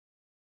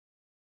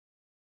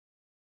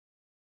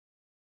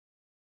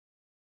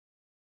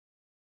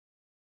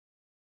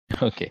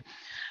Okay.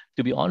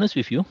 To be honest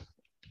with you,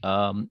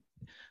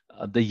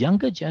 the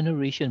younger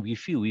generation,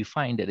 we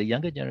find that the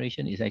younger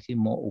generation is actually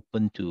more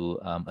open to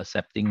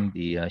accepting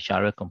the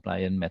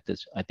Sharia-compliant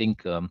methods. I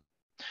think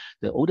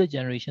the older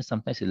generation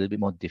sometimes is a little bit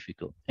more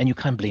difficult, and you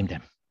can't blame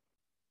them.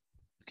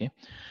 Okay.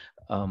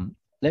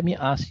 Let me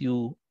ask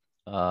you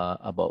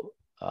about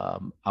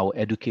our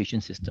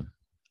education system.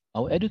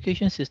 Our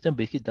education system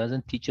basically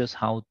doesn't teach us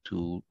how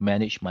to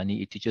manage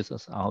money. It teaches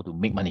us how to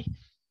make money.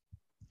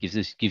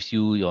 Gives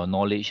you your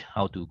knowledge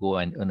how to go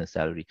and earn a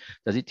salary.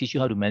 Does it teach you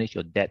how to manage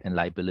your debt and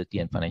liability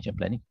and financial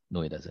planning?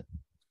 No, it doesn't.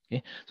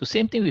 Okay, so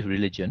same thing with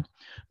religion.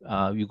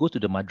 You go to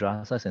the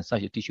madrasas and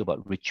such, you teach you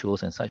about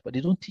rituals and such, but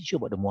they don't teach you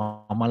about the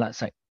muamalat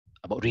side,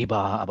 about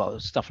riba,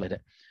 about stuff like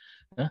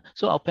that.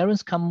 So our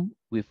parents come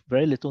with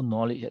very little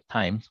knowledge at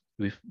times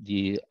with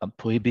the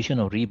prohibition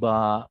of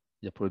riba,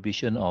 the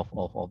prohibition of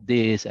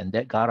this and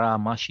that, gara,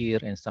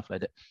 mashir, and stuff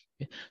like that.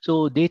 Okay?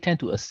 So they tend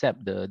to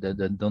accept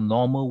the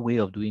normal way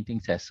of doing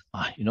things as,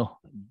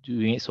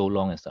 doing it so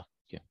long and stuff.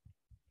 Okay.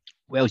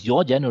 Whereas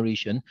your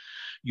generation,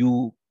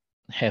 you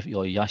have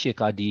your Yashir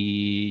Kadi,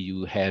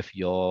 you have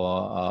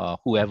your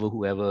whoever,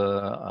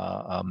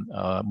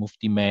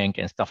 Mufti Menk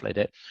and stuff like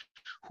that,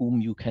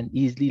 whom you can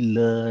easily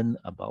learn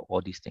about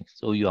all these things.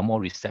 So you are more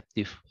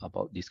receptive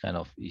about these kind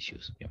of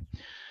issues. Yeah.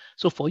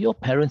 So for your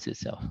parents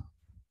itself,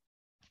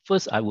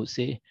 first I would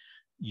say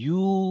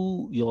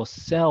you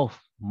yourself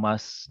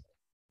must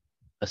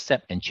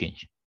accept and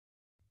change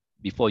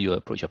before you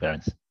approach your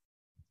parents.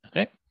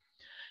 Okay.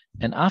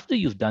 And after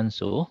you've done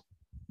so,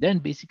 then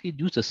basically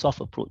use a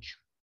soft approach.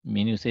 I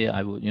mean, you say,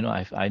 I would,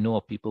 I know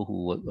of people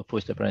who will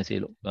approach their parents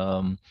and say,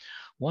 look,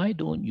 why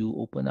don't you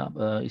open up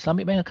an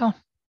Islamic bank account?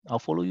 I'll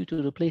follow you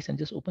to the place and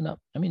just open up.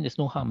 I mean, there's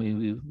no harm.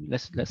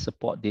 Let's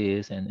support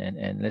this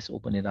and let's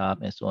open it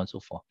up and so on and so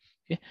forth.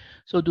 Okay,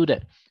 so do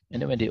that.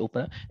 And then when they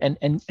open up,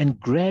 and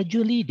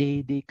gradually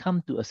they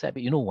come to accept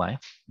it. You know why?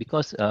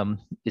 Because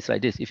it's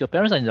like this. If your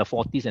parents are in their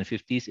 40s and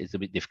 50s, it's a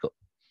bit difficult.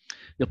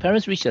 Your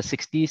parents reach their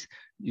 60s,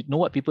 you know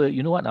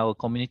what our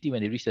community,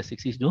 when they reach their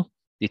 60s do?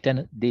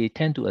 They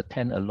tend to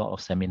attend a lot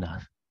of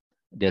seminars.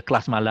 The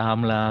kelas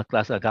malam lah,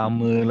 kelas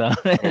agama lah,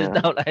 and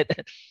stuff like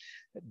that.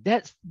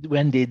 That's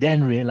when they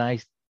then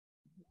realize,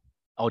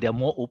 or they're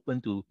more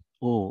open to,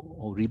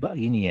 oh riba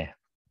gini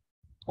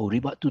oh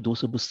riba tu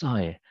dosa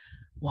besar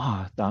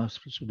wah,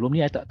 sebelum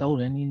ni I tak tahu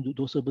ni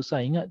dosa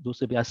besar, ingat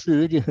dosa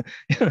biasa je.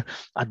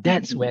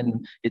 That's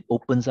when it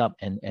opens up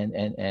and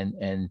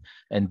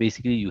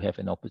basically you have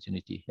an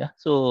opportunity. Yeah.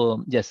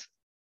 So yes,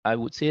 I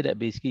would say that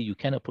basically you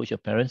can approach your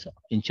parents.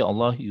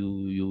 Inshallah,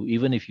 you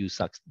even if you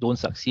don't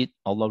succeed,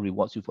 Allah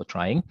rewards you for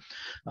trying.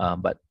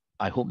 But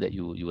I hope that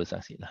you will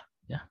succeed.